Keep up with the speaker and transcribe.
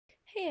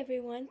Hey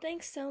everyone,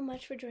 thanks so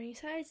much for joining.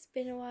 Sorry it's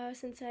been a while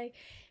since I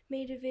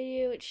made a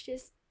video. It's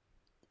just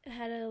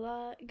had a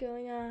lot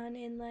going on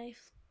in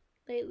life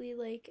lately.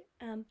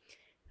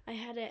 I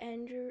had a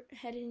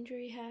head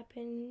injury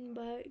happen,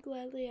 but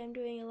gladly I'm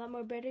doing a lot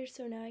more better,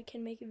 so now I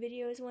can make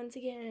videos once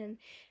again. And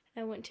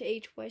I went to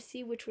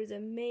HYC, which was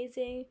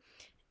amazing.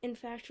 In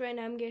fact, right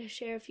now I'm going to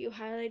share a few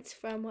highlights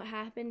from what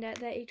happened at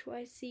that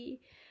HYC.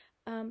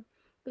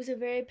 It was a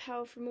very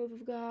powerful move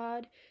of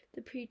God.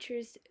 The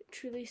preachers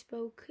truly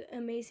spoke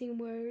amazing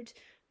words.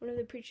 One of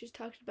the preachers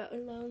talked about how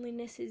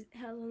loneliness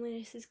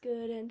is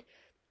good and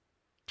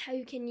how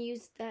you can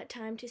use that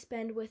time to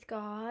spend with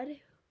God,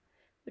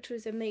 which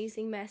was an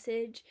amazing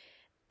message.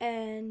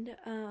 And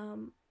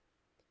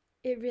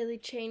it really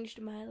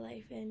changed my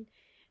life and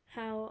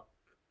how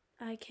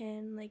I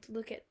can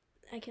look at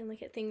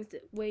things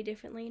way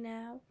differently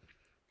now.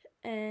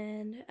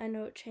 And I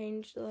know it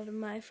changed a lot of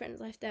my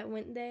friends' life that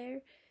went there.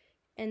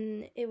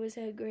 And it was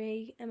a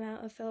great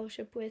amount of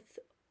fellowship with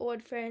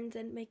old friends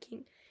and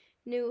making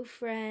new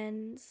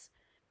friends.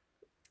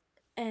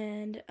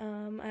 And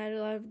I had a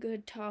lot of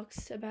good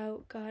talks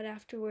about God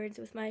afterwards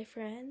with my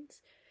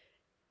friends.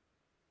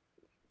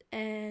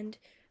 And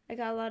I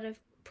got a lot of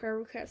prayer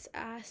requests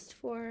asked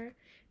for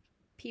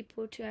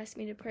people to ask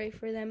me to pray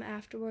for them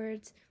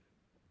afterwards.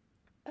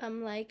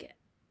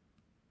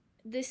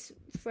 This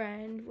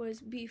friend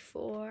was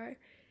before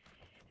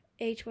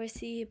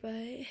HYC,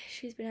 but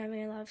she's been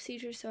having a lot of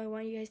seizures, so I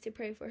want you guys to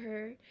pray for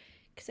her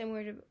because I'm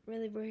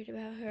really worried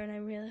about her, and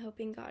I'm really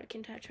hoping God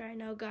can touch her. I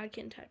know God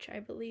can touch her. I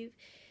believe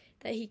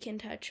that He can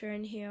touch her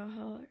and heal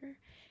her.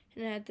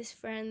 And I had this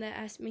friend that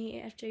asked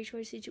me after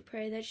HYC to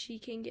pray that she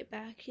can get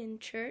back in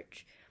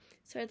church,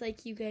 so I'd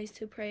like you guys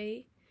to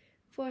pray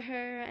for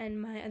her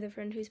and my other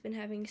friend who's been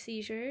having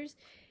seizures.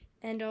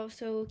 And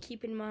also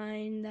keep in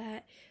mind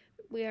that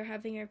we are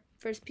having our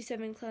first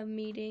P7 Club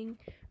meeting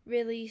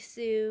really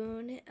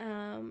soon.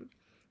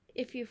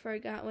 If you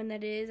forgot when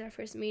that is, our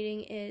first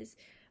meeting is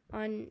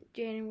on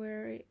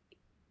January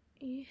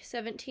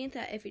 17th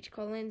at FH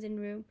Collins in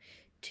room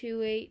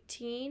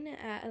 218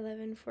 at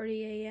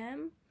 11:40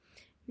 a.m.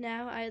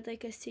 Now I'd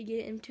like us to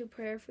get into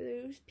prayer for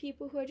those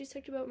people who I just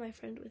talked about, my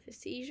friend with a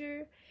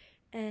seizure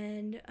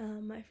and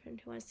my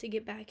friend who wants to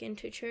get back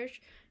into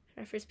church,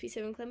 our first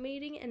P7 Club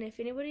meeting. And if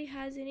anybody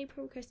has any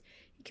prayer requests,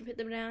 you can put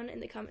them down in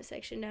the comment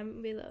section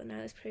down below. Now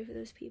let's pray for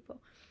those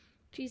people.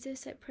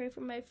 Jesus, I pray for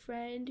my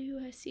friend who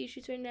has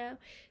seizures right now,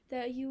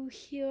 that you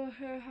heal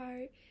her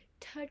heart,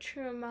 touch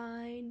her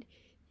mind,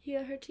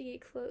 heal her to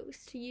get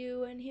close to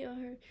you, and heal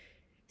her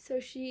so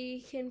she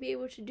can be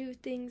able to do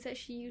things that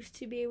she used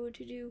to be able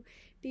to do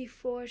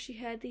before she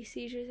had these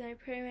seizures. And I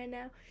pray right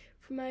now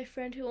for my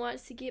friend who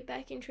wants to get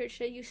back in church,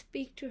 that you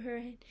speak to her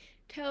and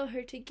tell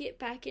her to get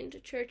back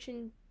into church,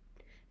 and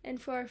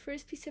for our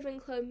first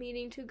P7 Club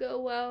meeting to go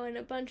well and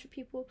a bunch of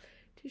people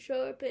to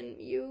show up and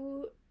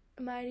you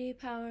mighty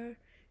power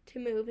to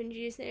move. In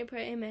Jesus' name I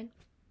pray, amen.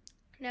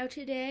 Now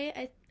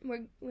today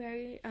we're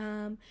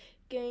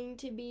going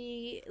to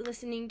be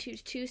listening to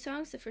two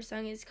songs. The first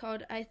song is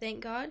called I Thank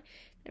God,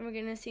 and we're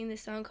going to sing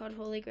this song called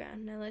Holy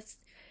Ground. Now let's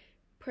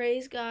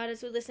praise God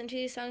as we listen to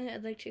these songs.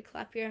 I'd like to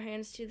clap your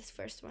hands to this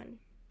first one.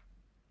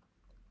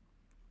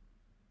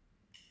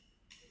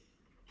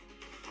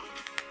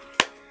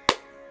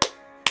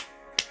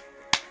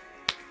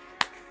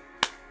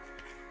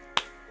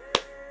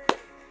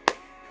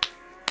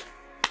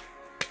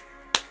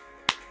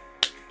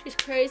 Just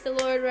praise the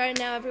Lord right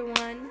now,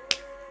 everyone.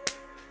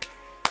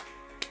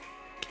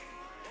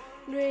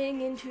 Bring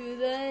into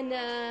the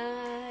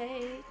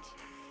night,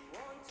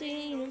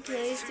 sing a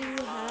place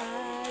to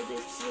hide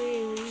this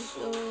weary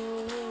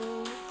soul.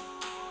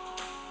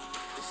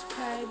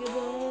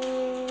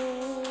 Vagabond,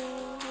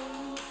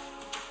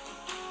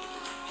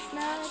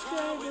 not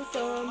trouble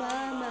for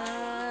my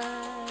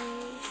mind.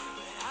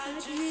 I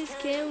just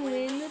can't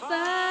win the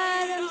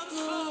fight, I'm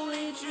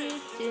slowly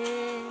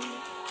drifting.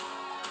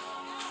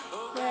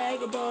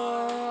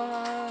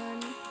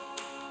 Vagabond.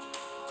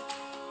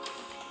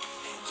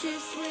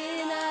 Just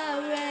when I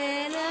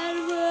ran out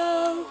of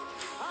road,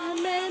 I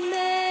met a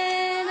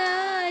man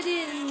I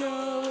didn't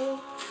know.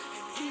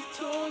 He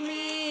told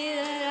me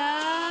that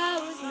I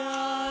was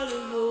not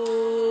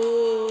alone.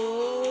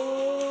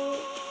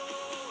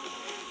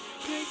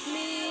 Picked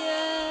me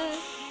up,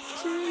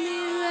 turned me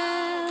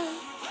around,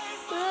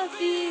 my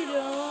feet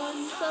on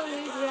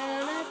solid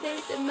ground. I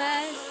thank the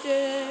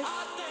Master,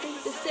 thank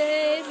the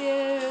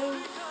Savior.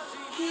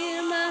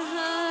 Hear my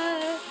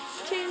heart,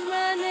 change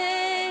my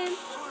name,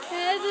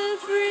 ever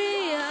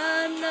free,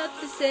 I'm not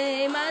the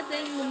same. I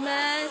thank the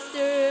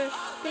Master,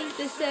 thank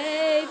the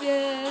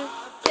Savior,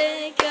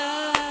 thank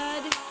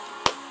God.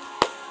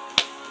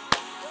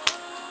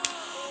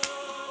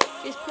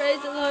 Just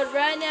praise the Lord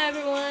right now,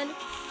 everyone.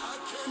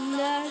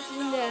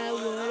 Nothing that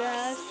what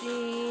I've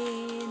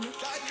seen,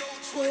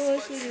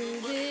 force me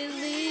to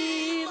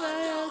believe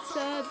I'll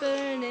start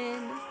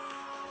burning.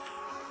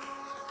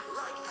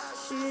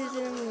 Ashes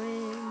and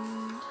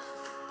wind,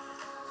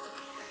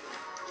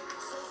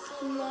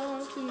 belong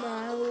to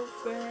my old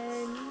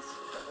friends.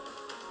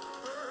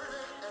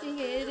 You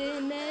get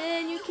it,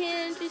 man, you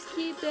can't just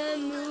keep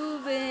them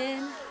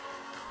moving.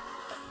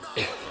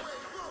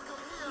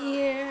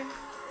 Here.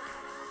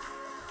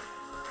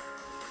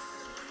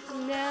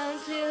 Down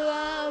till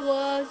I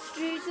walk the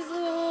streets of the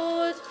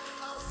Lord,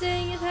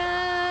 singing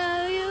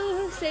how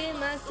you save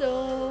my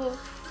soul.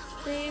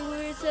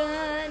 Wayward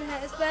son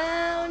has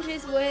found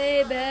his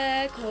way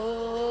back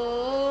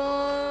home.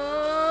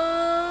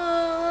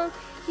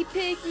 He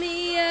picked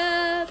me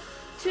up,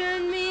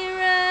 turned me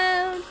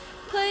around,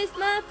 placed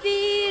my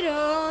feet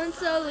on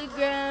solid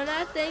ground.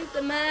 I thank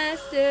the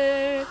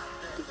Master,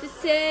 the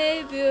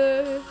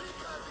Savior,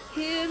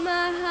 healed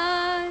my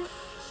heart,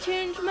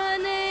 changed my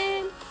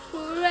name,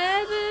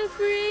 forever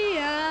free.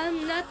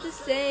 I'm not the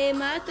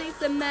same. I thank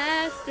the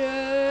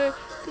Master,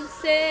 the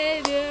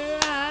Savior.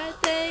 I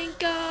thank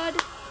God,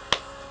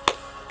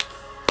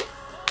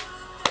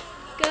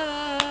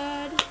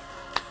 God,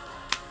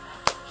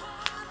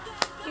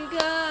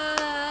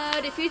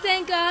 God. If you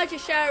thank God,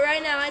 just shout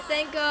right now, I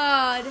thank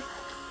God.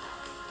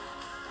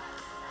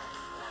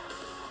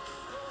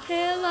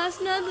 Hey, I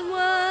lost another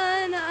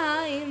one.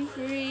 I am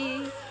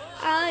free.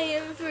 I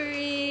am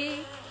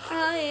free.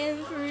 I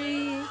am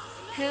free.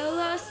 Hell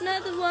lost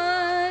another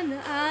one.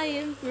 I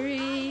am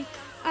free.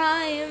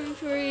 I am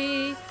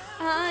free.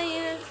 I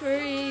am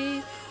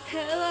free.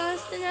 Hell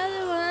lost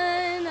another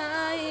one.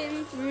 I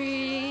am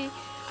free.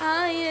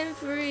 I am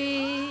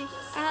free.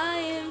 I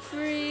am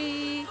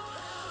free.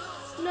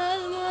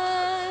 Another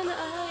one.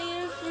 I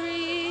am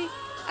free.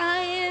 I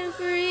am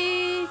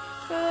free.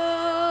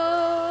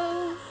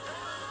 Oh,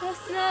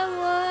 lost another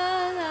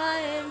one. I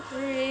am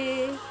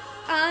free.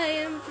 I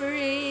am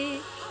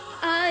free.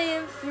 I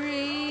am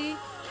free.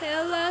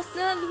 Hell lost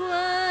another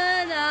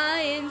one.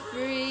 I am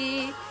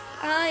free.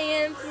 I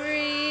am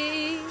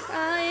free.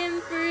 I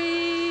am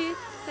free.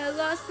 Hell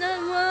lost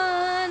another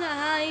one.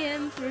 I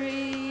am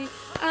free.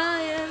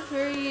 I am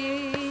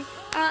free.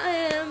 I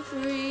am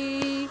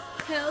free.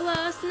 Hell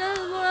lost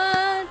another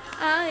one.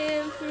 I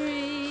am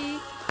free.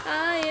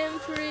 I am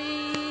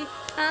free.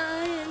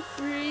 I am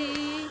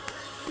free.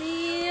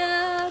 Me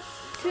up,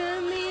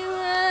 turn me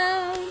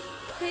around,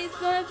 place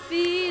my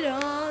feet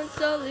on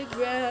solid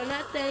ground.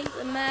 I thank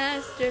the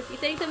Master. If you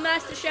thank the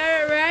Master,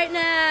 shout it right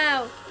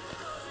now.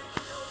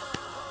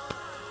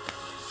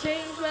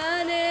 Change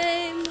my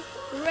name,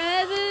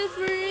 forever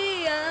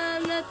free.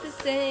 I'm not the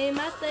same.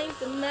 I thank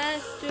the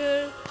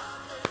Master,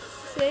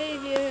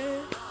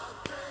 Savior,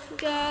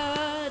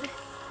 God.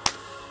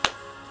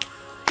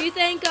 If you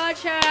thank God,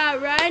 shout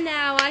out right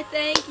now. I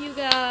thank you,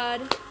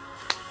 God.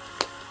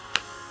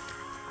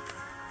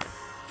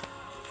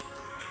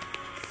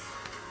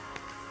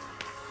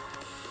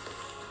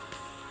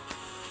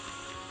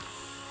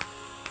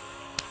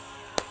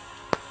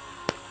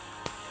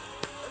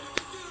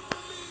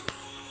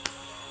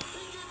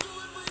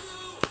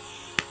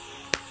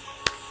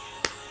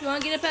 You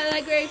want to get up out of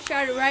that grave?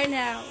 Shout it right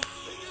now.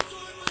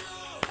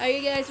 Are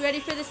you guys ready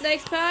for this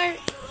next part?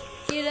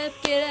 Get up,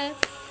 get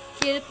up,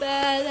 get up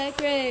out of that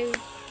grave.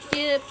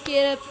 Get up,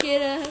 get up,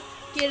 get up,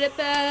 get up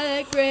out of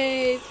that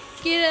grave.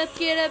 Get up,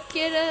 get up,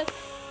 get up,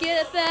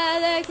 get up out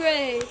of that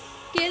grave.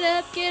 Get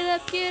up, get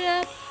up, get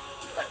up,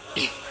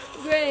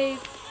 grave.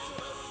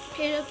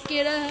 Get up,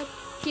 get up,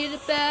 get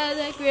up out of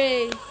that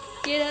grave.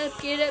 Get up,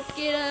 get up,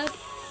 get up,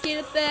 get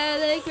up out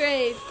of that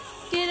grave.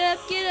 Get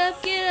up, get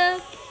up, get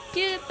up,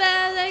 get up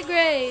out of that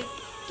grave.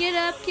 Get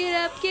up, get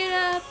up, get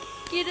up,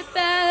 get up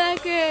out of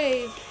that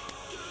grave.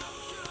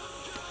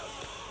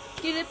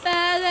 Get up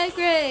out of that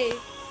grave.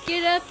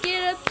 Get up,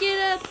 get up, get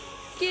up,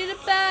 get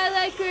up out of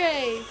that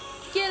grave.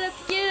 Get up,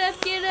 get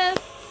up, get up,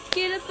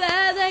 get up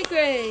out of that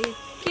grave.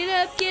 Get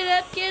up, get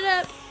up, get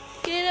up,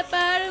 get up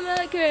out of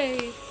my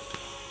grave.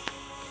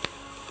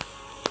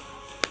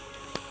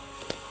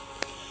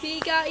 If he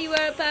got you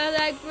up out of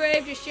that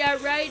grave, just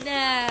shout right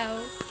now.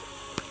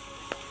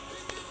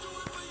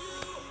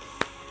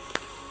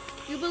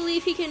 If you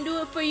believe he can do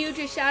it for you,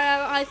 just shout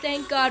out, I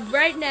thank God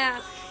right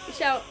now. Just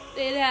shout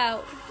it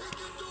out.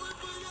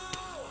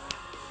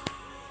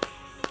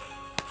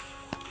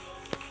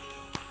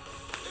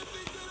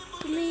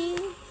 For me,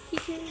 he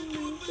can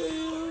do it for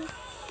you.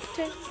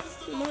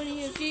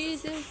 Testimony of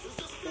Jesus,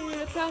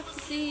 spirit of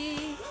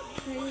prophecy,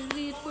 and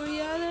lead for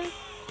the other.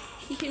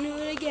 He can do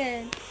it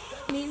again.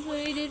 Means what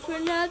he did for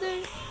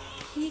another,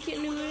 he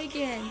can do it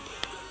again.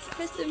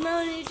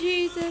 Testimony of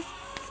Jesus,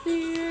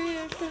 spirit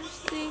of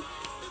prophecy,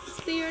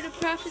 spirit of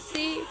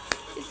prophecy,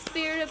 the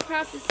spirit of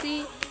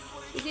prophecy.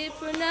 He did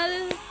for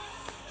another,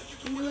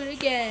 and do it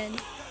again.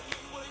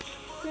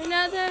 For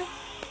another,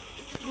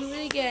 do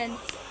it again.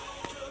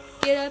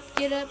 Get up,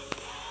 get up,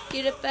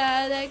 get up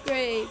out of that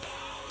grave.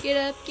 Get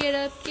up, get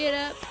up, get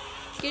up,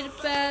 get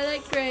up out of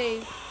that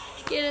grave.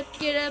 Get up,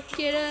 get up,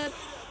 get up,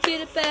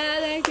 get up out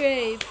of that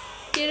grave.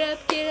 Get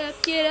up, get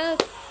up, get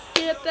up,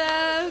 get up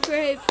out of the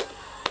grave.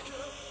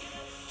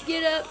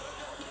 Get up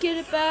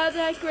out of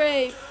that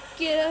grave.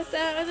 Get up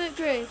out of the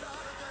grave.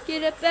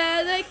 Get up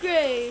out of that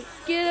grave.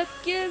 Get up,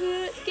 get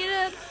up, get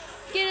up,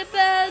 get up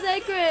out of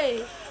that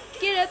grave.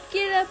 Get up,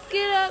 get up,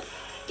 get up,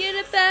 get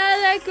up out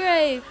of that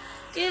grave.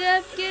 Get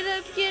up, get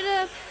up, get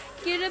up.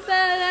 Get up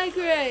out of that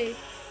grave.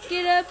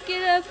 Get up,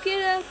 get up,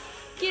 get up.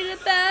 Get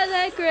up out of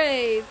that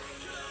grave.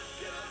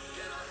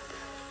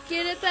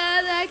 Get up out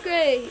of that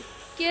grave.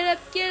 Get up,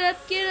 get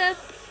up, get up.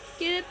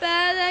 Get up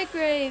out of that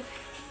grave.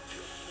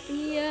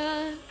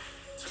 Yeah,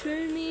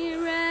 turn me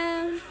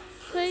around.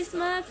 Place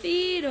my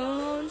feet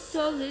on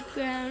solid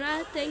ground.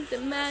 I thank the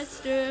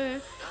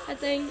Master. I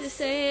thank the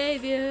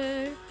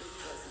Savior.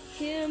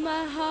 Heal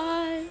my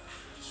heart.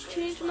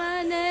 Change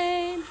my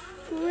name.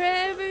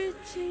 Forever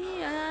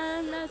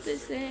I'm not the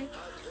same.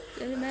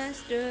 The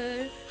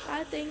Master.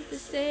 I thank the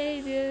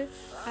Savior.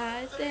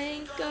 I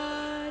thank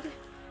God.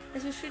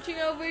 As we're switching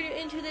over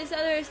into this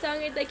other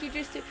song, I'd like you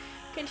just to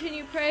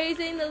continue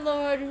praising the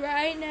Lord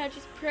right now.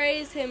 Just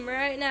praise Him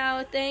right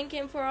now. Thank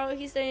Him for all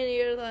He's done in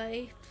your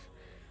life.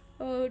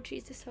 Oh,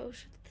 Jesus. Oh,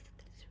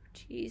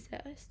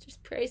 Jesus.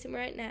 Just praise Him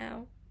right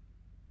now.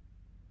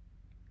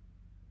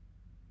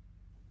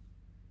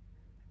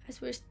 As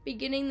we're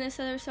beginning this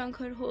other song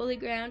called Holy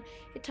Ground,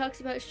 it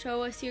talks about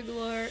show us your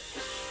glory,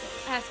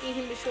 asking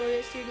Him to show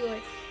us your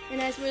glory.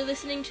 And as we're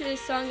listening to this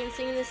song and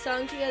singing this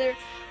song together,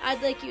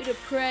 I'd like you to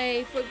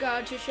pray for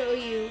God to show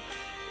you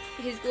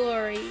His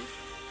glory.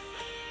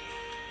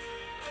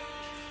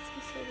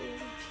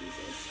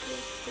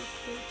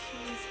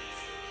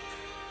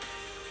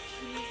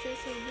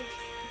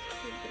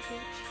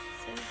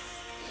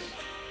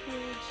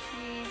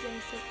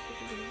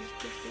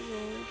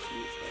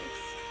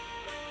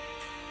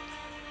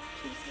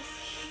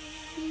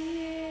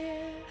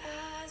 Here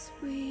as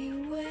we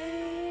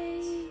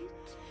wait,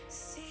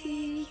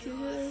 seek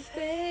your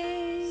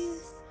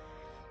face,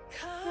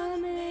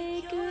 come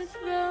make a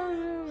throne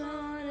room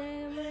on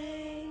a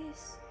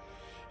race.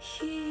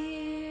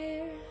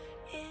 Here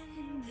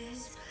in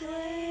this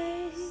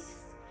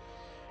place,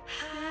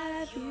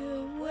 have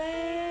your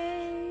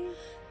way.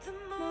 The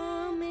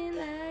moment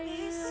that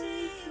you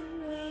think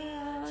we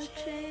are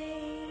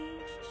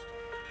changed.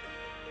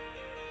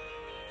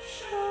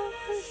 Show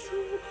us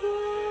your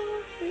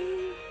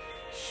glory,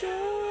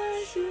 show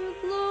us your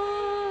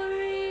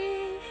glory.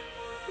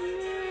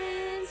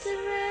 In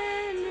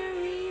surrender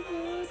we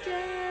bow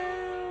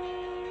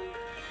down.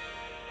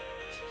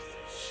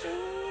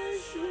 Show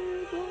us your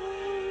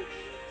glory.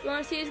 If you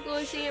want to see His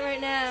glory, sing it right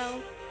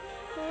now.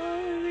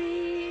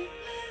 Glory,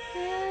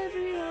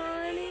 every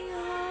morning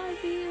heart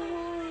be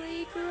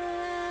holy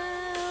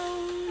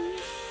ground.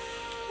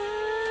 Oh,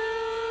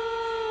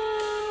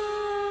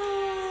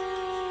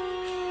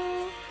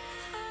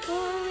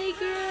 holy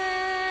ground.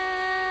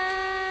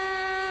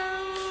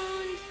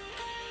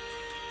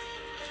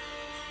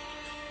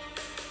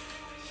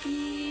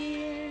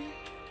 Here,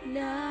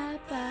 not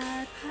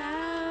by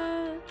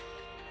power,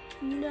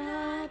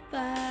 not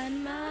by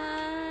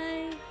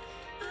might,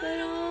 but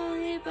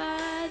only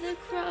by the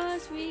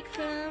cross we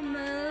come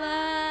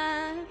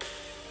alive.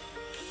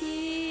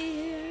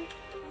 Here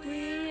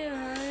we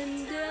are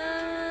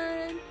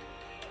undone,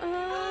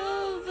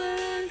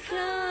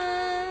 overcome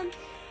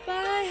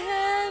by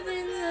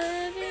heaven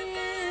living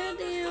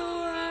in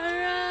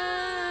our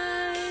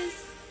eyes.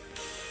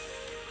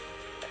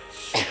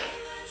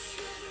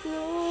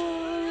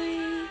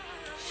 Glory,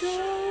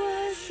 show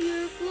us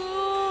your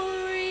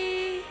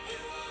glory.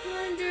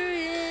 Wonder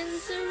in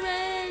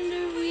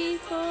surrender we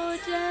fall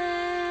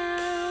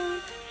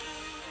down.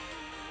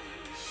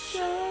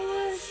 Show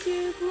us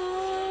your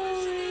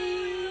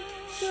glory.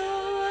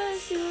 Show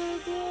us your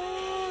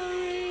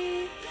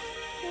glory.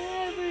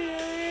 Every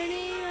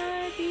yearning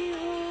heart be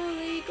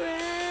holy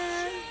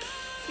ground.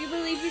 If you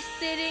believe you're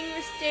sitting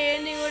or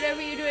standing,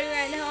 whatever you're doing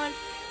right now,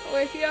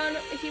 or if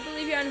you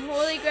believe you're on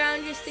holy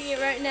ground, just sing it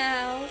right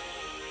now.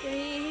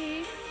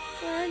 We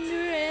wonder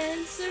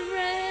and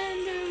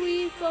surrender,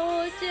 we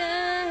fall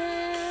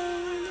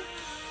down.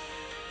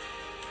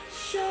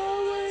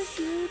 Show us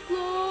your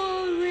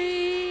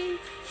glory.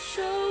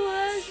 Show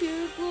us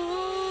your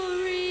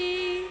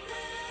glory.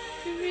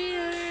 Every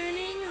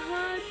yearning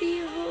heart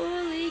be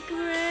holy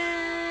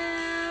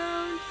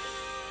ground.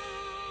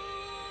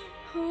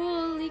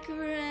 Holy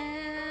ground.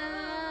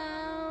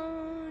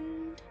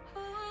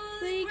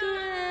 Holy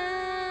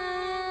ground.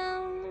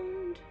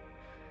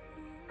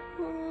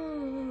 Oh,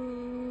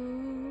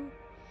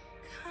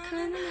 come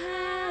and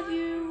have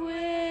your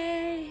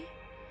way.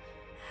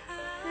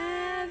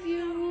 Have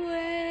your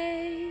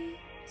way,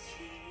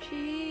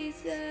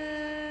 Jesus.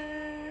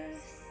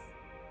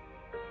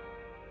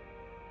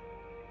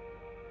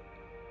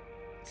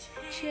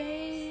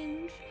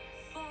 Change,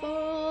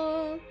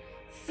 fall,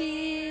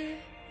 fear,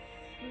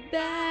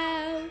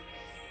 bow,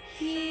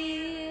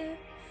 here,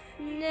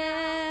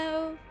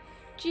 now.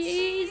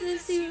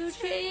 Jesus, you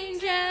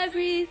change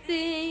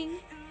everything.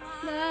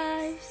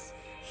 Lives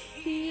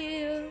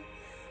heal,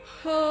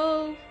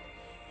 hope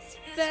is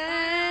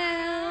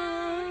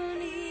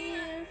found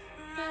here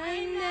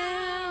right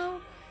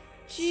now.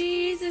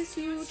 Jesus,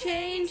 you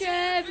change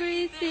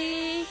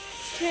everything.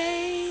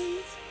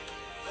 Chains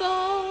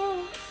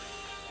fall,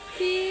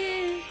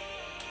 fear,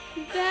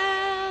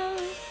 bow,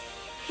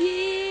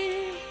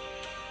 here,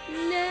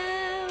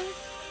 now.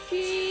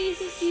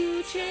 Jesus,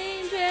 you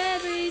change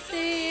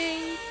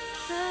everything.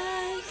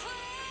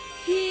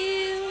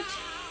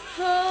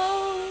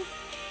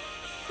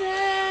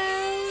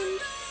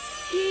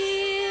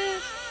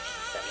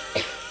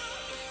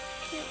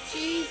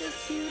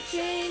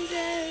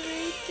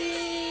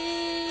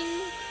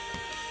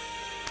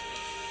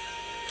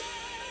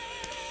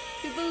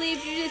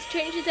 believe Jesus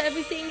changes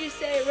everything, just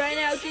say it right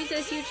now.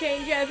 Jesus, you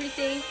change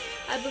everything.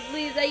 I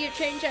believe that you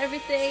change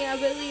everything. I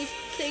believe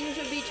things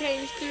will be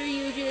changed through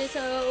you, Jesus.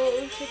 Oh,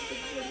 Jesus.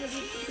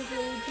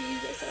 Oh,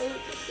 Jesus.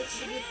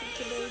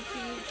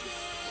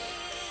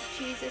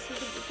 Jesus.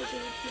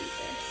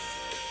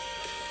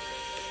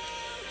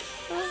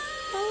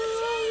 Oh,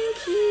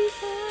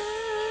 Jesus.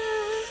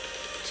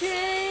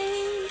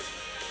 Change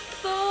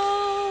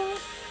for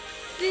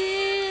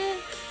fear.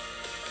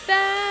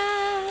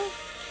 Bow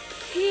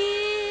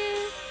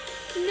here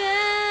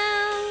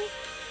now.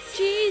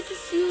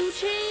 Jesus, you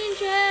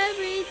change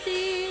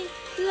everything.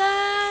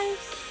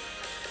 Lives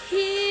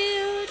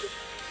healed,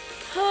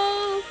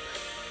 hope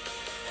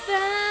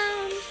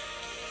found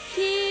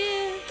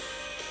here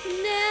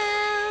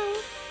now.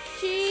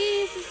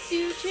 Jesus,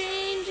 you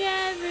change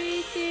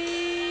everything.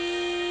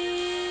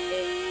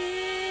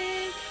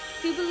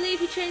 If you believe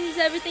he changes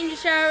everything,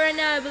 just shout right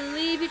now. I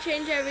believe you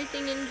change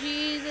everything in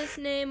Jesus'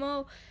 name.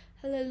 Oh,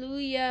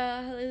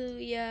 hallelujah,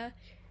 hallelujah.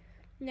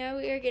 Now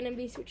we are going to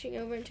be switching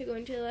over into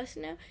going to the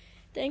lesson now.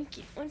 Thank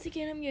you. Once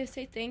again, I'm going to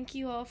say thank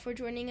you all for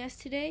joining us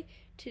today.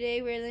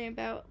 Today we're learning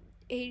about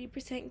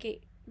 80%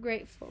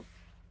 grateful.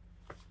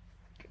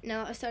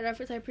 Now I'll start off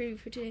with our preview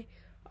for today.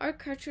 Our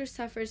culture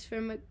suffers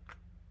from a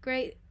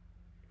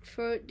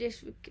grateful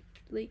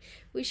difficulty.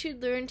 We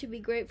should learn to be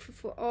grateful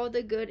for all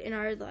the good in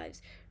our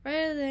lives,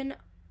 rather than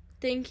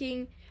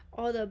thinking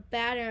all the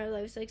bad in our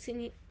lives, like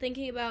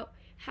thinking about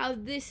how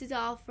this is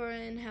awful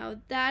and how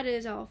that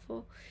is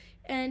awful.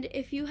 And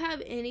if you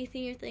have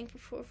anything you're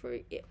thankful for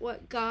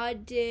what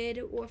God did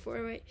or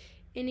for what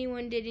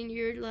anyone did in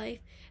your life,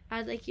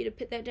 I'd like you to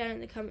put that down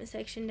in the comment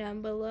section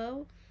down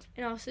below.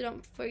 And also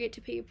don't forget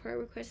to put your prayer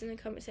requests in the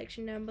comment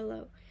section down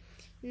below.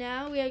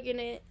 Now we are going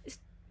to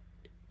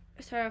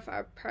start off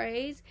our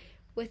praise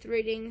with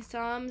reading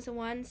Psalms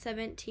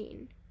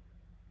 117.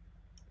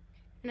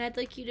 And I'd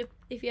like you to,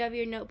 if you have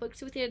your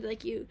notebooks with you, I'd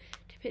like you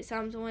to put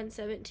Psalms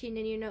 117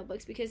 in your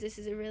notebooks because this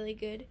is a really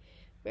good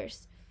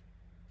verse.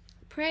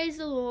 Praise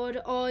the Lord,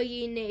 all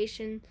ye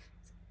nations.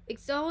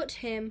 Exalt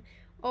him,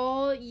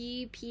 all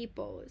ye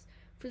peoples.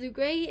 For the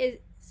great is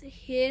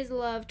his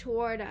love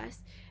toward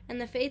us, and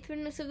the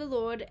faithfulness of the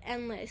Lord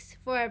endless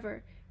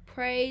forever.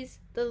 Praise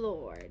the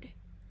Lord.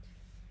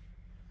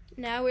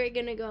 Now we're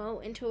going to go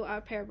into our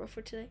parable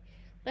for today.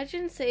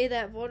 Legends say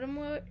that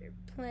Voldemort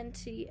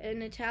Plenty,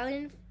 an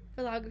Italian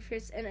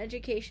philosophers and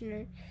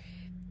educationer,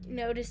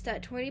 noticed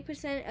that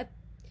 20% of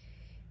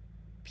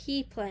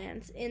pea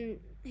plants in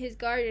his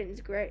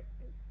gardens granted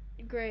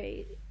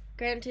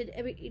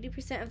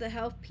 80% of the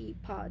health pea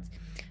pods.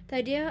 The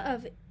idea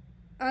of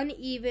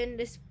uneven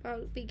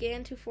disposal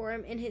began to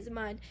form in his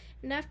mind,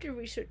 and after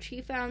research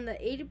he found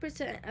that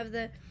 80% of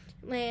the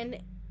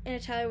land in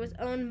Italy was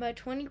owned by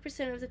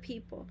 20% of the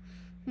people.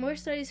 More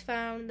studies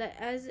found that,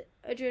 as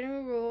a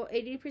general rule,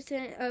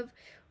 80% of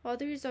all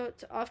the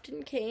results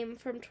often came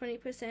from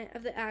 20%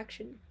 of the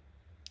action.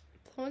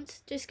 Plant's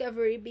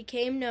discovery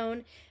became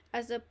known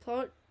as the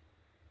Plant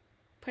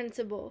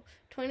principle.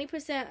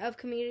 20% of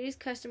communities'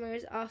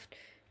 customers often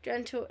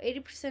gentle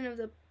 80% of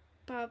the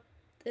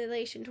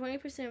population,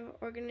 20% of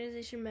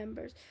organization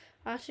members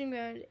often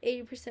ground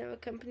 80% of a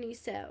company's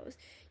sales.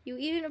 You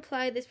even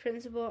apply this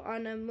principle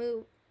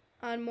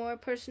on more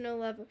personal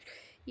level.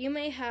 You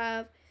may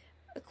have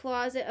a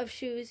closet of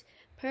shoes,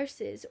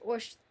 purses, or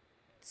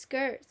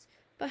skirts,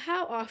 but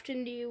how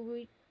often do you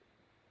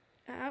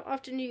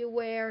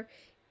wear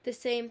the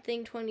same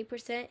thing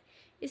 20%?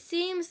 It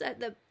seems that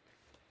the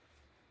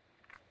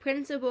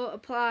principle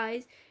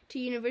applies to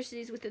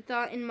universities with the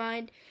thought in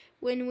mind: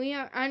 when we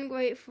are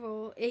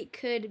ungrateful, it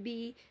could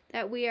be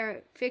that we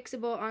are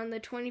fixable on the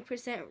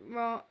 20%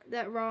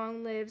 that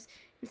wrong lives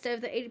instead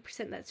of the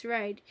 80% that's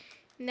right.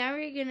 Now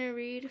we're going to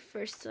read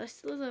 1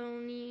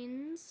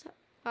 Thessalonians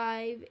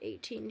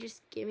 5:18.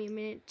 Just give me a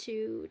minute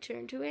to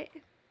turn to it.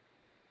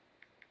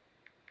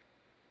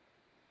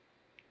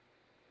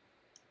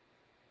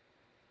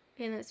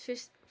 And that's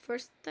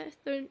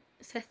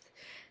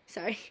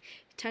sorry,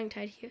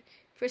 tongue-tied here.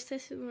 1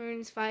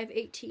 Thessalonians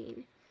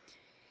 5:18.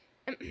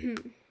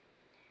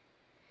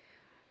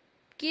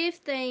 Give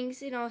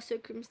thanks in all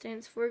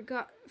circumstances, for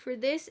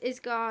this is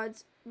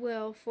God's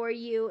will for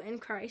you in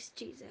Christ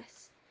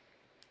Jesus.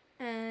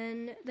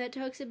 And that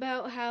talks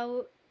about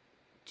how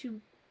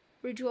to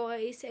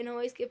rejoice and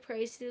always give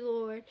praise to the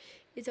Lord.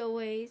 You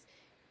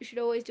should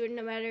always do it,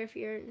 no matter if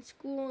you're in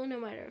school, no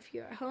matter if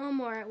you're at home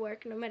or at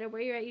work, no matter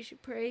where you're at, you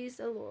should praise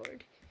the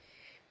Lord.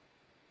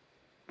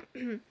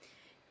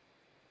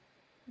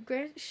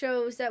 Grant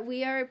shows that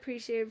we are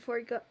appreciative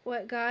for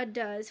what God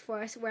does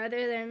for us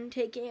rather than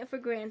taking it for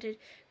granted.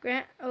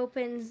 Grant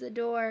opens the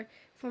door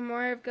for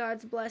more of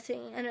God's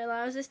blessing and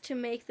allows us to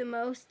make the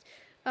most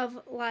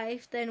of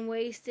life than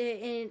waste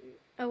it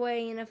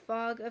away in a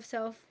fog of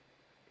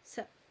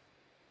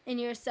in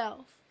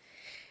yourself.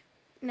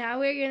 Now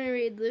we're going to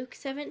read Luke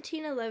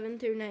 17:11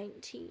 through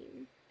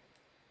 19.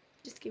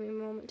 Just give me a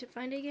moment to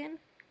find it again.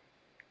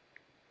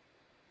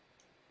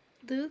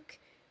 Luke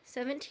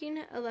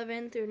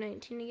 17:11 through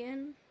 19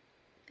 again.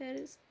 That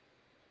is.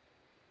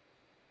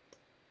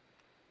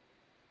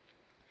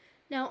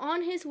 Now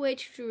on his way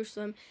to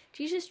Jerusalem,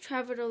 Jesus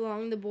traveled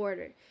along the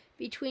border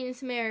between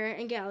Samaria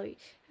and Galilee.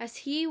 As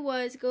he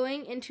was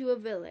going into a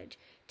village,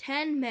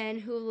 10 men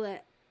who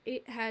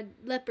had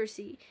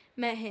leprosy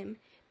met him.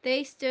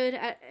 They stood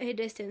at a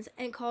distance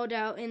and called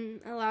out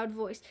in a loud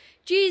voice,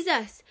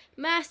 "Jesus,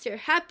 Master,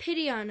 have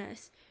pity on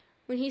us."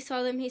 When he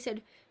saw them, he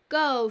said,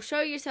 "Go,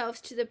 show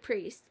yourselves to the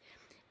priest."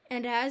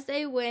 And as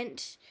they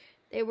went,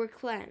 they were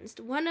cleansed.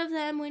 One of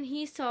them, when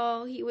he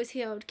saw he was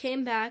healed,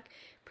 came back,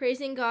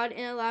 praising God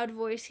in a loud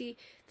voice. He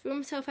threw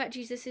himself at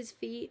Jesus'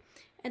 feet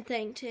and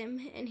thanked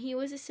him, and he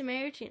was a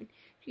Samaritan.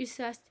 Jesus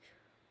asked,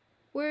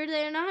 "Were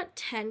there not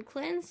 10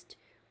 cleansed?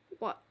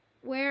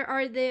 Where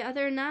are the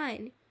other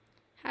 9?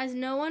 Has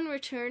no one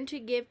returned to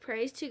give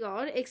praise to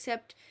God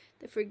except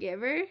the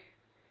forgiver?"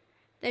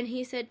 Then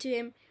he said to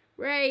him,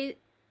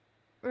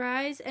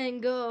 Rise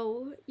and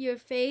go. Your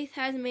faith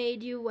has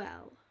made you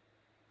well."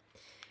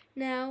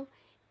 Now,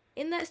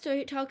 in that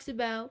story, it talks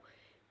about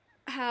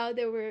how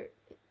there were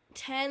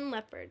 10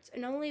 leopards,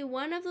 and only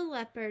one of the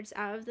leopards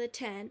out of the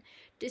 10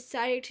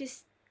 decided to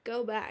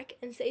go back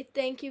and say,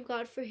 "Thank you,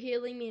 God, for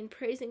healing me," and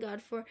praising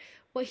God for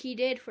what he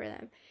did for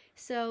them.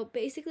 So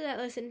basically that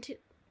lesson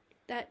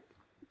that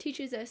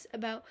teaches us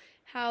about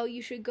how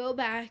you should go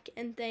back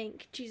and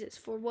thank Jesus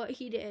for what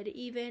he did,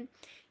 even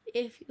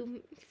if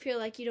you feel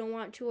like you don't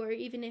want to, or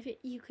even if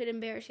you could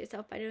embarrass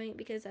yourself by doing it,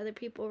 because other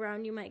people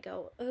around you might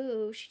go,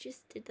 "Oh, she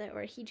just did that,"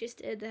 or "He just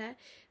did that,"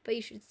 but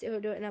you should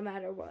still do it no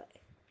matter what.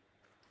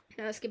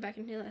 Now let's get back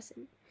into the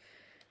lesson.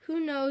 Who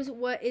knows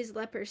what is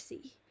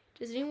leprosy?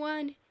 Does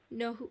anyone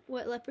know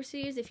what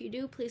leprosy is? If you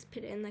do, please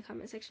put it in the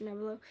comment section down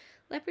below.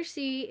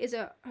 Leprosy is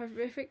a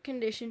horrific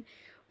condition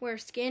where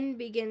skin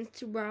begins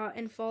to rot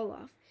and fall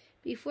off.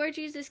 Before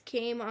Jesus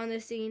came on the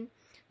scene,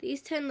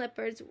 these 10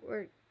 leopards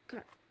were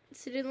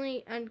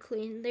considerably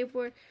unclean. They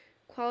were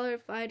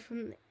qualified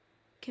from the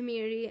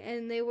community,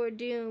 and they were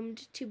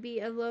doomed to be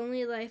a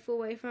lonely life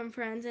away from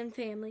friends and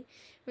family.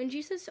 When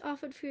Jesus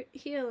offered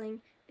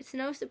healing, it's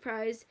no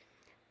surprise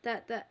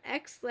that the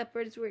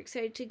ex-leopards were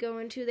excited to go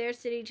into their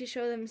city to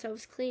show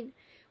themselves clean.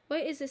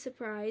 What is a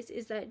surprise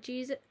is that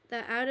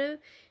out of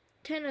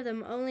 10 of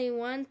them, only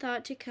one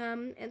thought to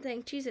come and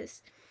thank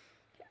Jesus.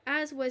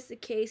 As was the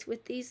case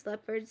with these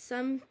leopards,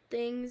 some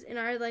things in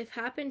our life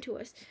happen to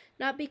us,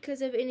 not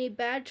because of any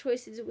bad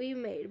choices we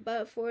made,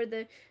 but for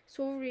the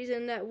sole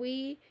reason that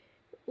we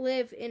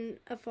live in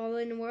a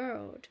fallen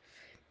world.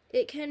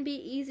 It can be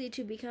easy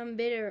to become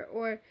bitter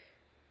or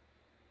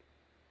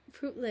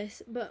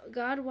fruitless, but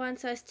God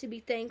wants us to be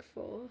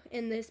thankful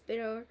in this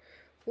bitter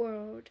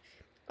world.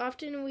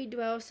 Often we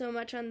dwell so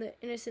much on the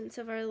innocence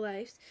of our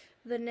lives,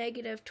 the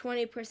negative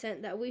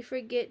 20%, that we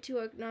forget to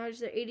acknowledge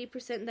the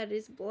 80% that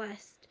is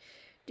blessed.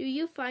 Do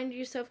you find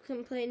yourself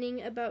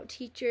complaining about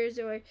teachers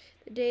or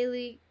the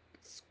daily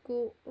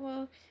school?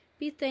 Well,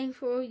 be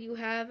thankful you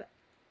have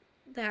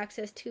the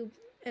access to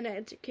an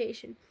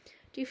education.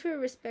 Do you feel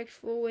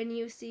respectful when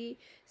you see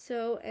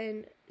so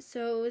and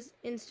so's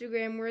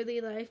Instagram worthy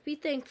life? Be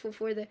thankful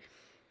for the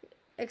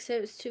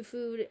access to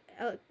food,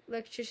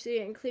 electricity,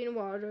 and clean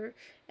water,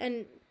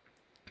 and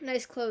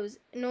nice clothes.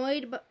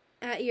 Annoyed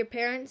at your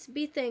parents?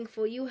 Be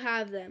thankful you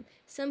have them.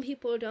 Some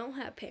people don't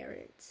have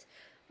parents.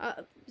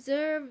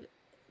 Observe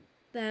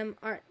them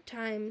at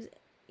times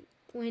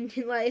when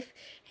life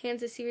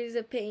hands a series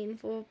of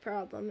painful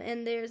problems,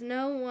 and there's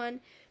no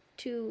one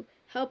to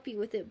help you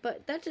with it.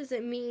 But that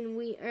doesn't mean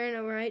we earn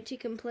a right to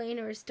complain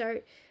or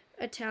start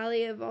a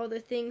tally of all the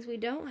things we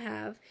don't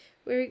have.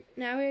 We're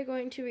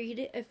going to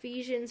read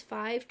Ephesians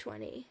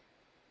 5:20.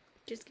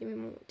 Just give me a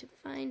moment to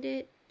find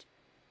it.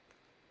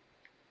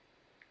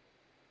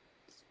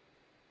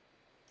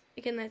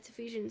 Again, that's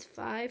Ephesians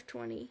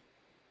 5:20.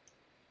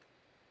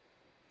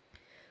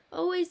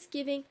 Always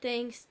giving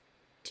thanks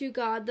to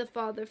God the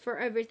Father for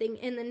everything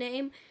in the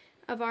name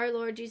of our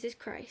Lord Jesus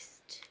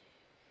Christ.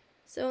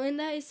 So in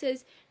that it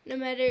says, no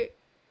matter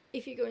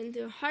if you're going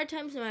through hard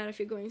times, no matter if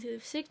you're going through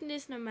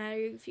sickness, no matter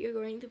if you're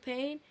going through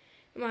pain,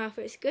 no matter if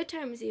it's good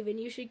times even,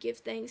 you should give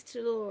thanks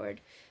to the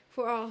Lord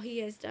for all he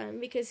has done.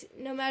 Because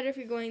no matter if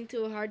you're going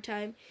through a hard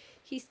time,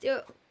 he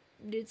still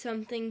did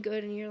something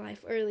good in your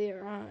life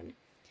earlier on.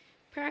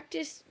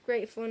 Practice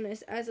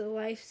gratefulness as a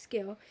life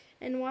skill,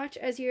 and watch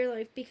as your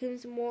life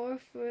becomes more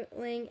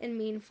fulfilling and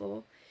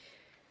meaningful.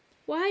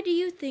 Why do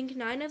you think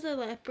 9 of the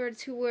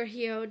leopards who were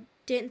healed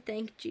didn't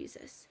thank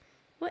Jesus?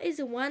 What is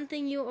the one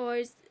thing you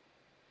always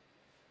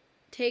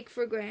take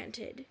for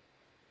granted?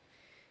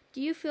 Do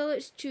you feel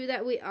it's true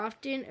that we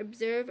often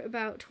observe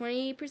about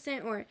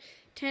 20% or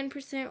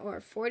 10%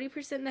 or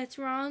 40% that's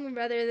wrong,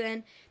 rather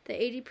than the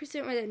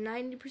 80% or the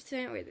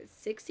 90% or the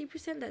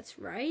 60% that's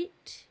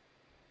right?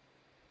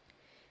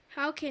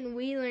 How can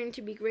we learn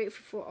to be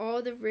grateful for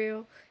all the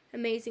real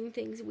amazing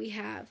things we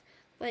have,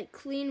 like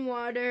clean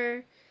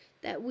water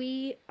that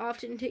we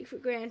often take for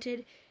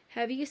granted?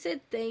 Have you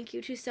said thank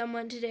you to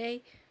someone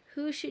today?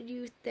 Who should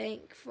you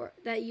thank for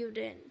that you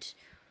didn't?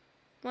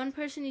 One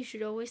person you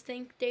should always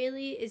thank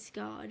daily is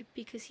God,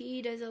 because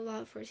he does a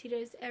lot for us. He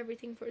does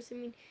everything for us. I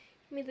mean,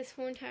 he made this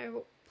whole entire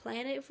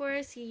planet for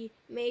us. He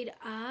made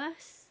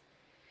us.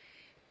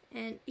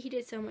 and he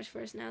did so much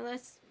for us. Now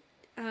let's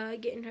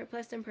get into our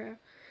pleasant prayer.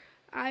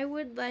 I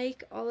would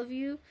like all of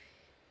you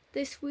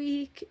this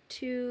week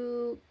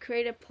to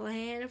create a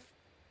plan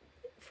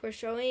for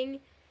showing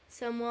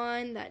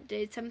someone that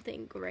did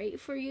something great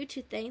for you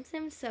to thank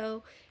them.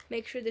 So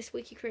make sure this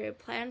week you create a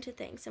plan to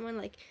thank someone.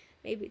 Like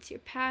maybe it's your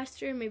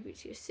pastor, maybe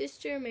it's your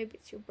sister, maybe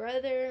it's your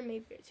brother,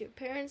 maybe it's your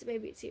parents,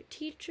 maybe it's your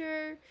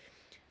teacher,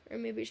 or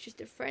maybe it's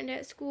just a friend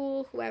at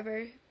school,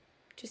 whoever.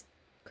 Just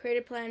create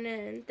a plan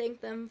and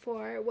thank them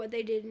for what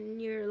they did in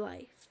your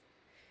life.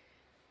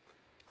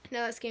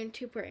 Now let's get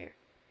into prayer.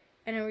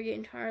 And then we're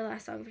getting to our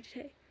last song for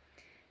today.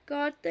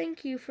 God,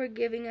 thank you for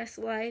giving us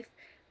life,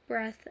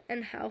 breath,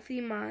 and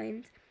healthy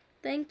minds.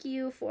 Thank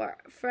you for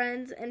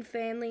friends and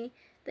family.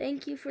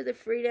 Thank you for the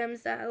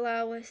freedoms that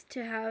allow us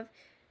to have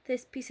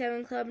this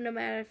P7 Club, no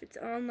matter if it's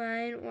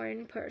online or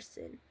in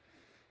person.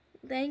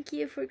 Thank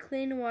you for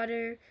clean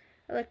water,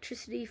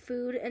 electricity,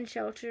 food, and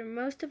shelter.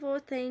 Most of all,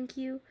 thank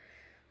you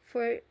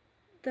for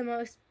the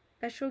most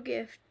special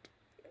gift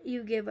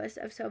you give us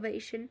of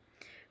salvation.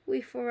 We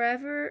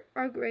forever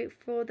are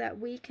grateful that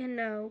we can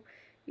know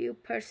you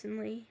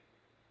personally.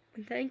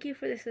 And thank you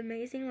for this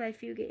amazing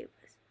life you gave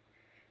us.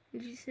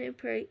 In Jesus' name I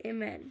pray,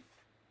 amen.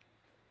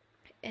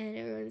 And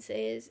everyone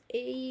says,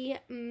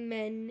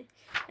 amen.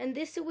 And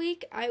this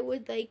week, I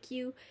would like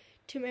you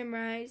to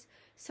memorize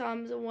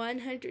Psalms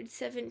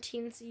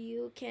 117 so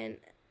you can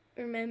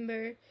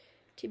remember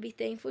to be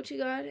thankful to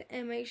God.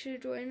 And make sure to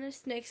join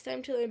us next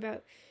time to learn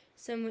about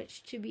so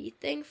much to be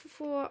thankful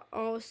for.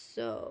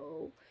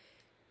 Also,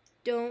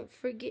 don't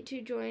forget to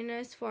join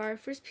us for our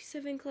first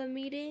P7 Club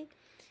meeting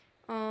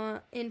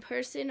in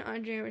person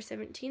on January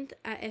 17th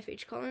at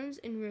FH Collins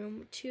in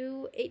room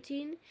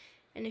 218.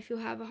 And if you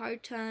have a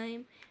hard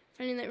time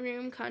finding that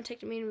room,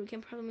 contact me and we can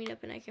probably meet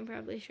up and I can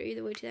probably show you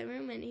the way to that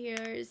room. And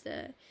here's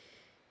the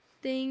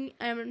thing.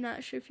 I'm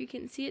not sure if you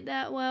can see it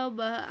that well,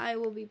 but I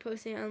will be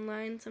posting it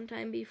online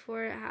sometime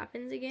before it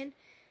happens again.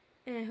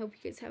 And I hope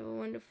you guys have a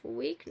wonderful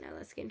week. Now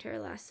let's get into our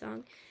last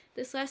song.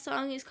 This last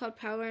song is called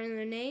Power in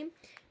the Name,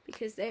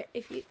 because there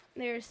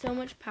is so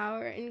much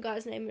power in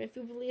God's name. And if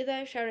you believe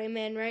that, shout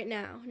amen right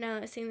now. Now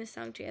let's sing this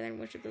song together and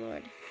worship the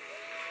Lord.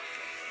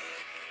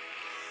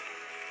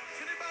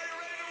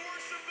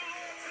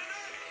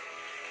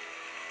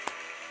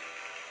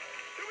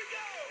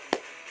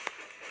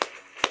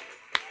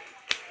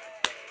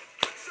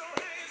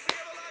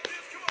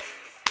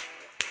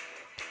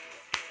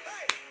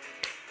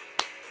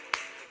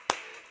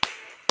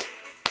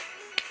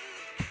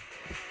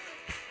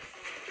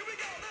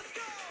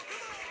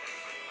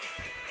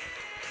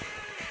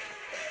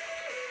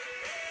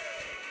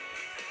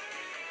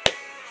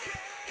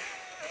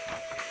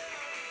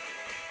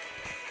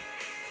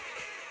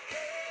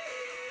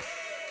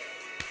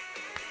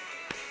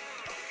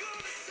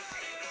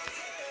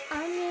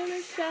 I'm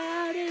gonna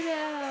shout it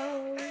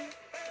out.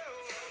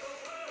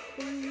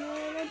 I'm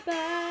gonna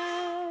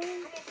bow.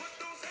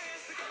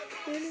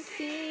 Gonna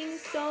sing a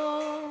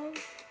song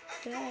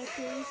that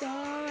goes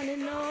on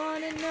and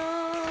on and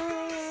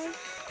on.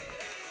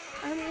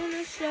 I'm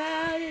gonna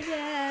shout it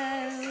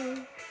out.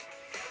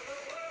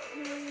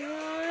 I'm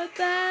gonna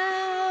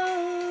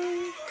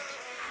bow.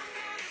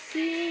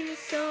 Sing a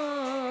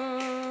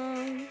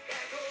song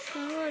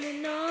on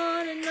and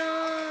on and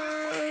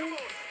on.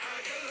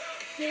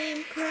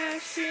 Came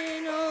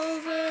crashing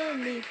over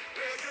me.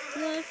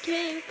 Love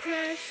came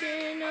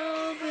crashing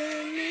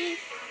over me.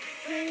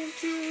 Came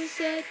to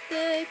set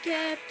the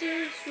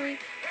captives free.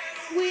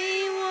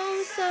 We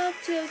won't stop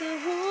till the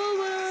whole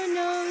world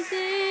knows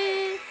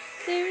it.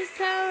 There is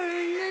power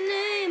in the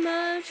name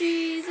of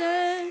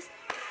Jesus.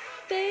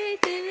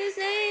 Faith in his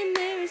name,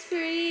 there is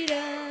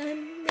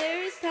freedom.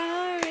 There is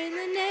power in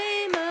the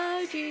name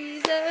of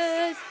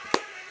Jesus.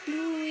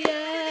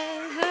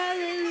 Hallelujah,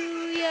 hallelujah.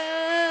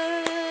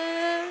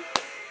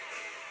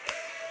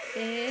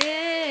 Hey.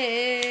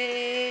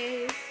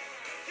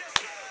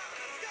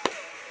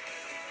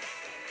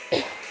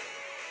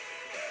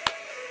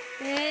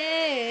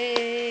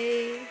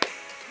 Hey.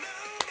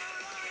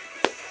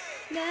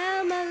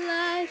 Now my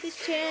life is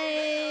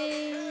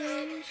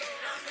changed.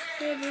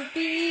 Never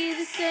be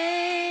the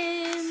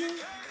same.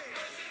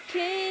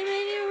 Came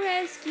and you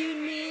rescued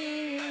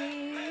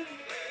me.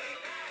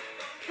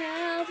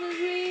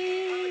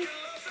 Calvary,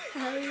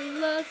 how your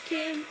love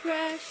came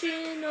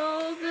crashing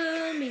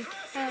over me.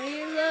 How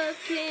your love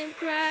came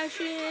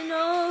crashing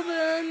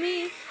over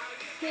me.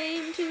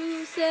 Came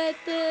to set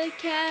the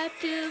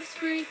captives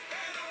free.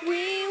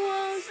 We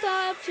won't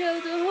stop till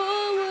the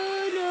whole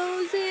world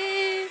knows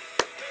it.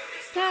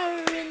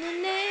 Power in the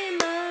name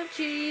of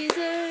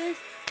Jesus.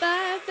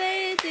 By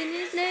faith in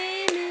his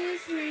name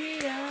is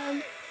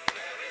freedom.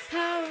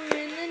 Power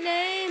in the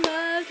name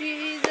of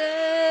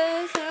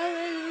Jesus.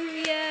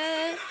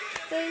 Hallelujah,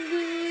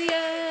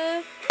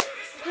 hallelujah.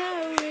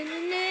 Power in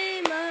the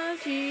name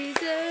of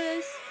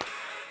Jesus.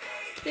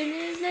 In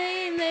his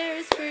name there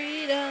is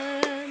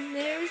freedom.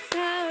 There is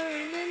power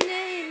in the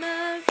name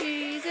of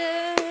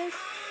Jesus.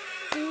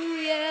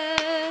 Hallelujah,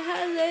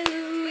 hallelujah.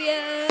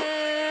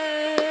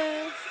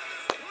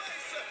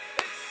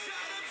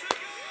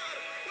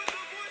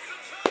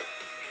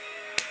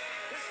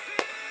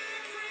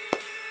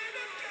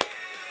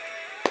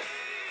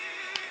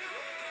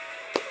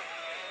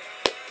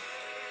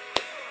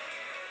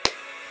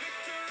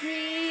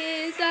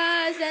 Victory is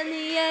ours and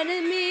the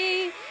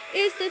enemy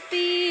is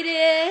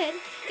defeated.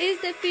 Is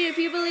defeated. If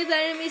you believe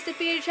that enemy is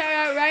defeated, shout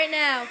out right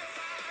now.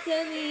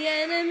 And the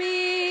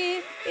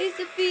enemy is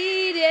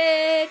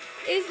defeated.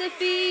 Is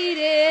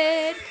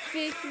defeated.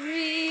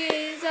 Victory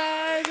is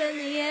ours and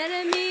the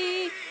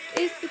enemy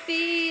is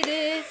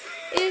defeated.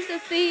 Is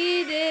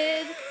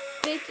defeated.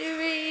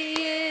 Victory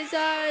is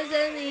ours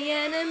and the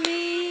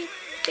enemy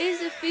is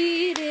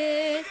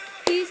defeated.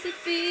 He's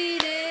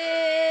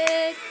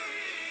defeated.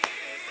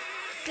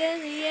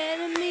 Then the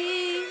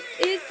enemy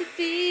is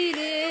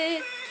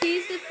defeated.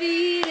 He's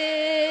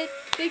defeated.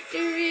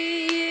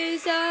 Victory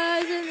is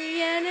ours and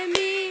the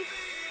enemy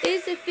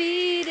is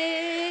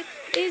defeated.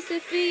 Is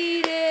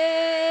defeated.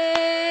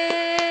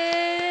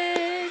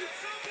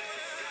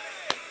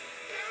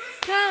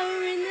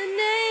 Power in the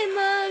name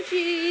of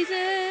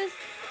Jesus.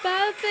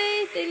 By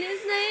faith in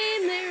his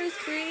name there is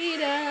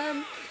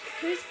freedom.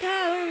 There's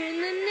power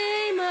in the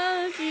name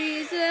of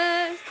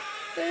Jesus.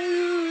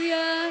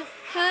 Hallelujah.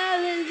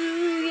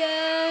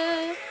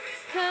 Hallelujah.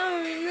 Power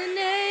in the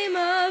name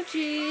of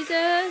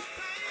Jesus.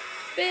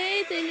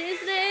 Faith in his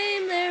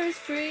name there is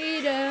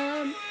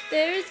freedom.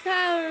 There is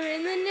power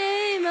in the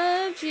name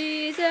of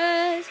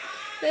Jesus.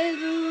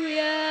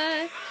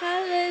 Hallelujah.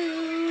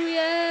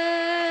 Hallelujah.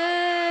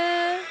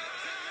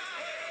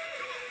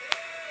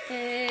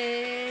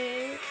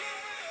 Hey.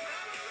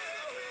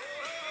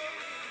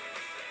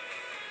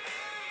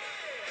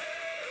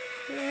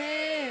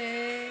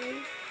 Hey.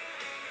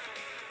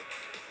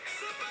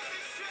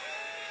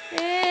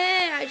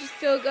 Hey. I just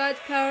feel God's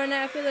power and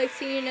I feel like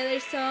singing another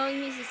song.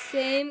 He's the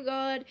same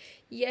God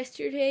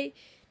yesterday,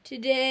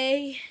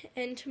 today,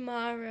 and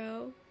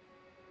tomorrow.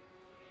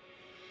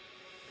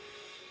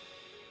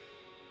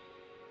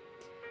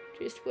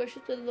 Just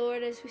worship the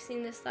Lord as we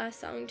sing this last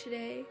song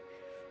today.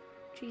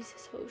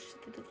 Jesus, oh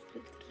Jesus.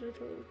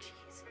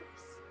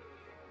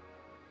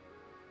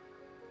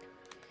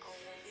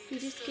 Be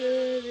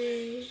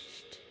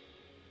discouraged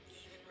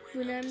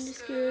when I'm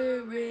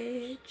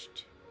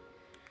discouraged.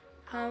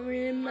 I'll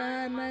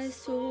remind my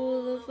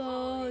soul of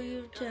all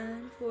you've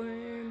done for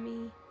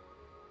me.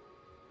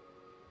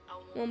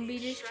 Won't be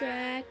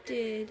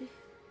distracted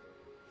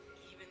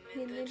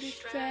in the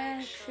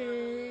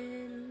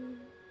distraction.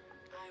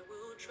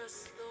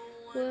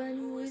 One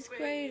who is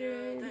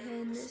greater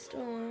than the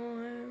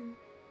storm.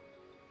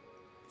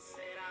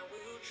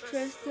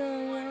 Trust the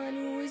one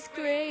who is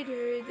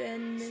greater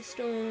than the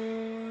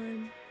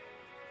storm.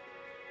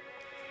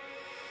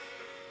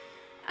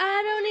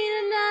 I don't need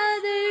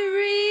another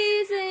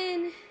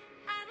reason.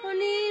 Don't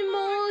need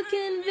more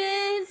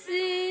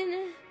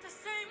convincing.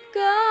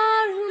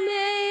 God who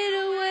made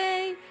a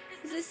way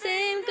is the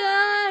same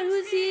God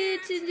who's here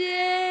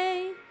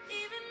today.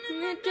 In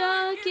the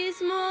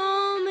darkest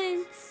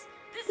moments,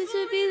 this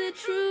will be the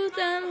truth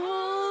I'm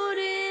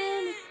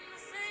holding.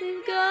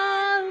 Same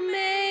God who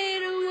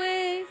made a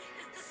way,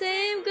 the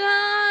same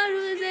God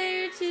who's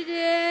there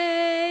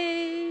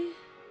today.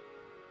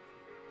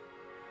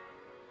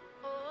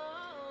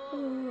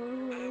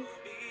 Oh,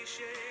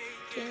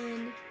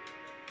 shaken.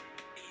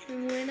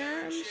 And when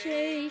I'm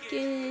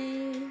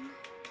shaken,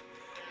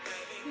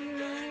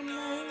 I'm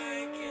alone.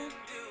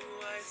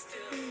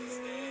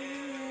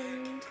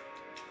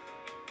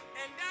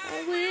 I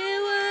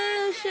will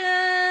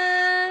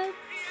worship,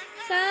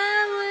 I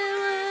will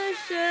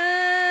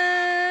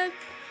worship,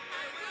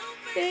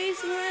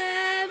 face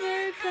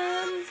wherever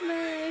comes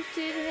my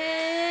lifted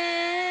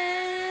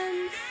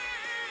hands.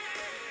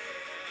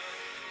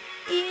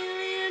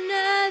 Even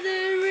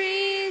another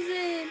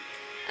reason,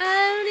 I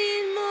don't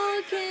need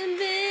more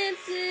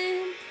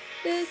convincing.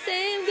 The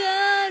same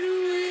God who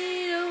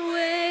made a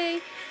way,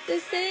 the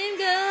same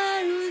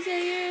God who's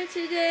here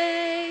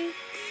today.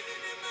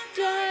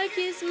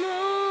 Darkest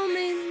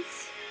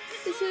moments,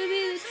 this will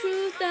be the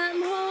truth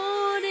I'm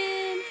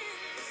holding.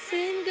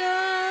 Same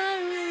God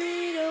who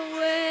made a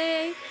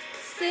way,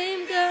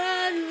 same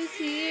God who's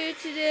here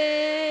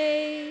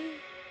today.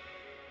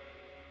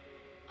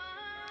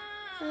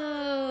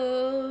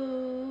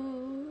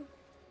 Oh.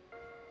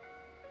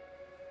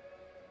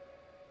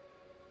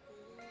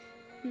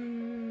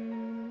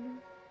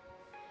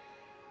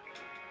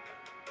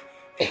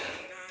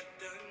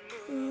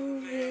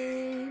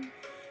 Moving,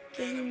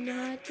 then I'm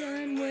not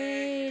done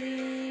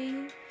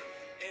waiting.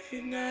 If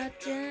you're not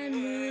done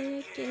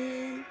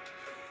looking,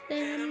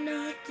 then I'm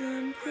not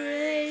done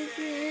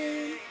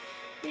praising.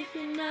 If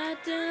you're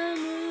not done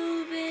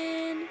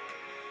moving,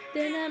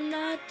 then I'm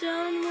not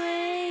done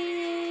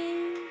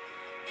waiting.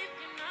 If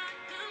you're not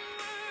done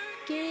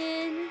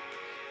working,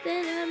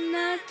 then I'm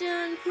not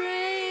done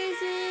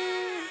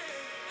praising.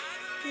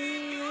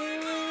 We were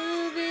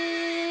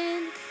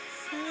moving,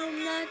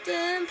 I'm not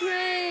done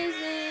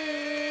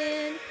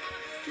praising.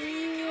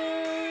 We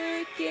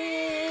were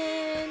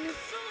working,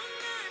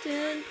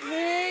 done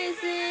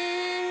praising.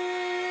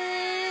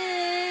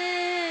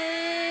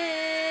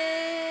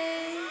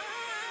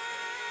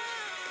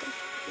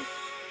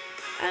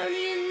 I don't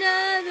need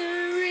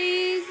another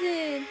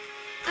reason.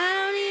 I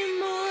don't need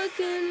more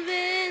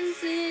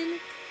convincing.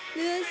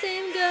 The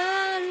same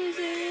God who's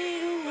there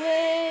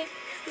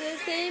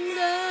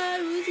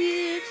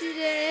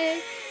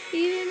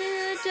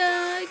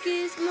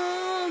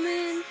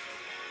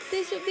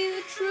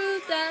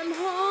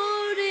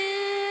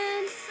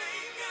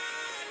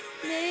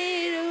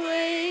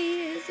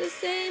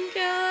same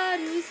God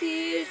who's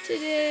here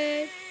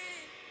today.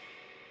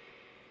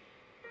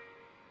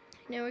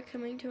 Now we're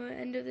coming to an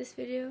end of this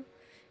video. I'm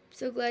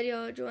so glad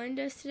y'all joined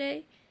us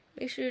today.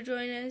 Make sure to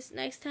join us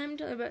next time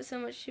to learn about so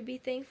much to be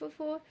thankful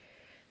for.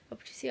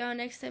 Hope to see y'all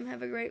next time.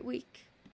 Have a great week.